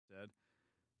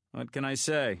What can I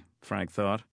say? Frank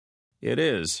thought. It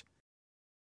is.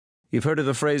 You've heard of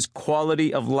the phrase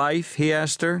quality of life? He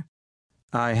asked her.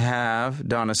 I have,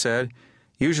 Donna said,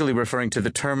 usually referring to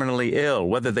the terminally ill,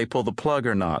 whether they pull the plug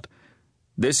or not.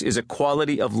 This is a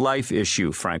quality of life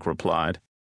issue, Frank replied.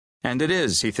 And it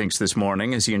is, he thinks this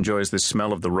morning, as he enjoys the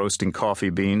smell of the roasting coffee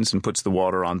beans and puts the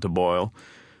water on to boil.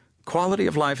 Quality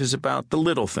of life is about the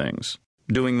little things,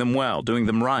 doing them well, doing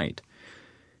them right.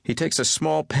 He takes a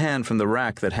small pan from the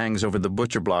rack that hangs over the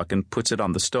butcher block and puts it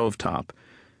on the stovetop.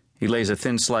 He lays a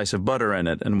thin slice of butter in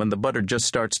it, and when the butter just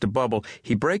starts to bubble,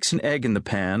 he breaks an egg in the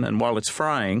pan, and while it's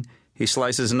frying, he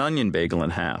slices an onion bagel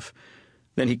in half.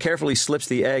 Then he carefully slips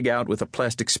the egg out with a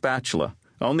plastic spatula.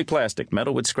 Only plastic.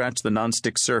 Metal would scratch the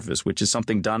nonstick surface, which is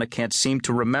something Donna can't seem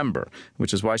to remember,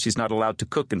 which is why she's not allowed to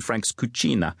cook in Frank's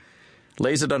cucina.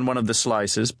 Lays it on one of the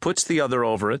slices, puts the other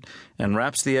over it, and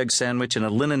wraps the egg sandwich in a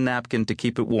linen napkin to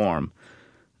keep it warm.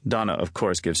 Donna, of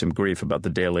course, gives him grief about the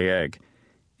daily egg.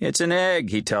 It's an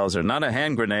egg, he tells her, not a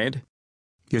hand grenade.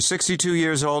 You're 62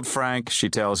 years old, Frank, she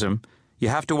tells him. You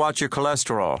have to watch your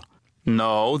cholesterol.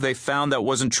 No, they found that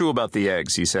wasn't true about the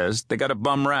eggs, he says. They got a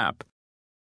bum rap.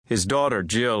 His daughter,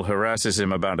 Jill, harasses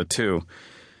him about it, too.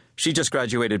 She just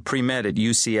graduated pre-med at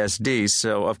UCSD,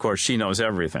 so of course she knows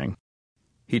everything.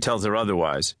 He tells her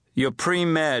otherwise. You're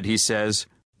pre-med, he says.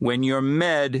 When you're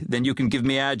med, then you can give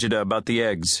me agita about the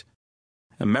eggs.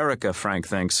 America, Frank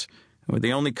thinks. We're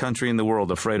the only country in the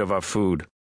world afraid of our food.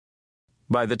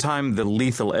 By the time the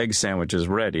lethal egg sandwich is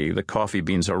ready, the coffee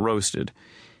beans are roasted.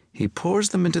 He pours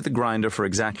them into the grinder for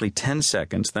exactly 10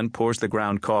 seconds, then pours the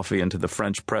ground coffee into the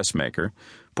French press maker,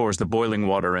 pours the boiling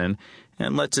water in,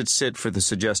 and lets it sit for the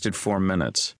suggested 4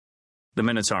 minutes. The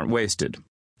minutes aren't wasted.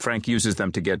 Frank uses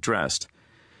them to get dressed.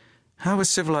 How a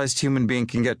civilized human being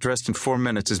can get dressed in 4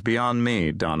 minutes is beyond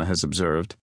me, Donna has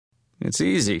observed. It's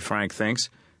easy, Frank thinks,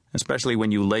 especially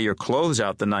when you lay your clothes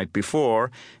out the night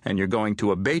before and you're going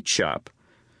to a bait shop.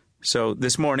 So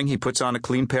this morning he puts on a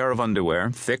clean pair of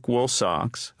underwear, thick wool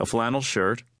socks, a flannel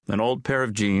shirt, an old pair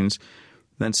of jeans,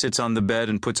 then sits on the bed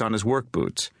and puts on his work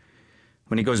boots.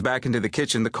 When he goes back into the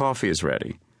kitchen, the coffee is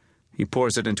ready. He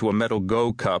pours it into a metal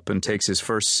Go cup and takes his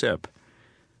first sip.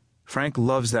 Frank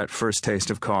loves that first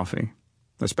taste of coffee,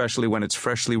 especially when it's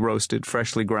freshly roasted,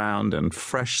 freshly ground, and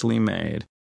freshly made.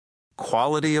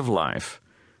 Quality of life.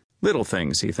 Little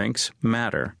things, he thinks,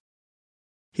 matter.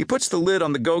 He puts the lid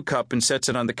on the Go cup and sets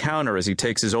it on the counter as he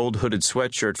takes his old hooded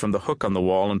sweatshirt from the hook on the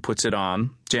wall and puts it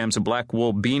on, jams a black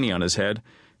wool beanie on his head,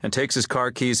 and takes his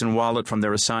car keys and wallet from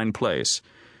their assigned place.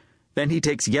 Then he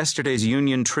takes yesterday's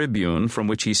Union Tribune from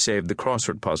which he saved the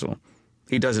crossword puzzle.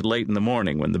 He does it late in the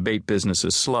morning when the bait business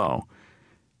is slow.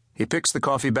 He picks the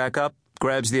coffee back up,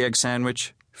 grabs the egg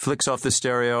sandwich, flicks off the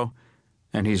stereo,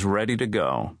 and he's ready to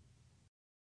go.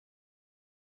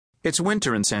 It's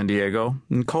winter in San Diego,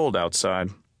 and cold outside.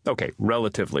 Okay,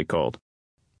 relatively cold.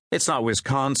 It's not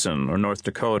Wisconsin or North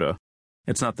Dakota.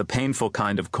 It's not the painful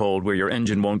kind of cold where your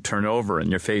engine won't turn over and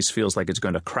your face feels like it's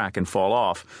going to crack and fall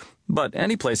off. But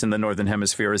any place in the Northern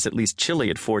Hemisphere is at least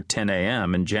chilly at 4:10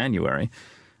 a.m. in January.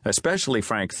 Especially,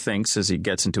 Frank thinks, as he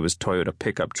gets into his Toyota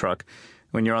pickup truck,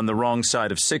 when you're on the wrong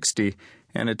side of 60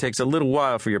 and it takes a little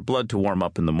while for your blood to warm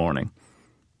up in the morning.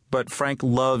 But Frank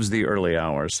loves the early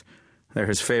hours. They're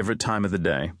his favorite time of the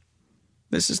day.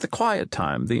 This is the quiet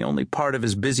time, the only part of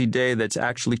his busy day that's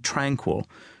actually tranquil,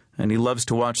 and he loves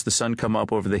to watch the sun come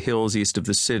up over the hills east of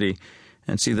the city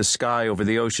and see the sky over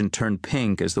the ocean turn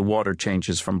pink as the water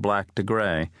changes from black to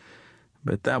gray.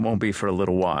 But that won't be for a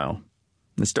little while.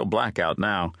 It's still black out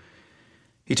now.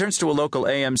 He turns to a local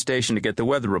AM station to get the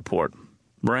weather report.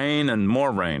 Rain and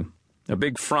more rain. A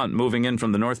big front moving in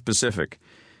from the North Pacific.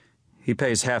 He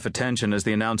pays half attention as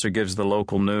the announcer gives the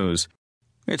local news.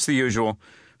 It's the usual.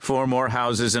 4 more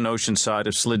houses in Oceanside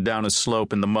have slid down a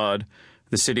slope in the mud.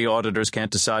 The city auditors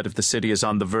can't decide if the city is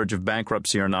on the verge of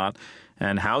bankruptcy or not,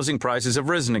 and housing prices have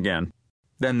risen again.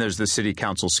 Then there's the city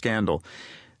council scandal.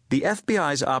 The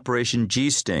FBI's Operation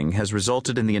G-Sting has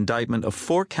resulted in the indictment of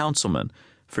 4 councilmen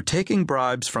for taking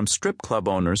bribes from strip club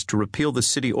owners to repeal the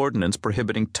city ordinance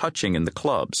prohibiting touching in the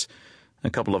clubs.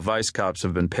 A couple of vice cops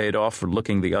have been paid off for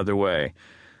looking the other way.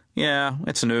 Yeah,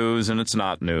 it's news and it's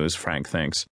not news, Frank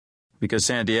thinks. Because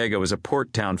San Diego is a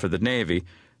port town for the Navy,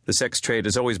 the sex trade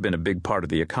has always been a big part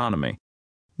of the economy.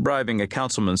 Bribing a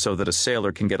councilman so that a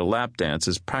sailor can get a lap dance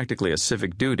is practically a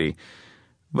civic duty.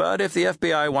 But if the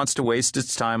FBI wants to waste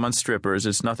its time on strippers,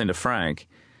 it's nothing to Frank.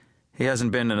 He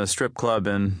hasn't been in a strip club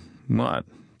in,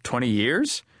 20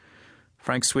 years?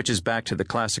 Frank switches back to the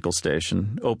classical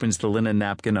station, opens the linen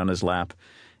napkin on his lap,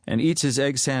 and eats his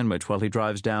egg sandwich while he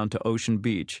drives down to Ocean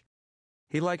Beach.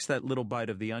 He likes that little bite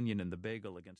of the onion in the bagel against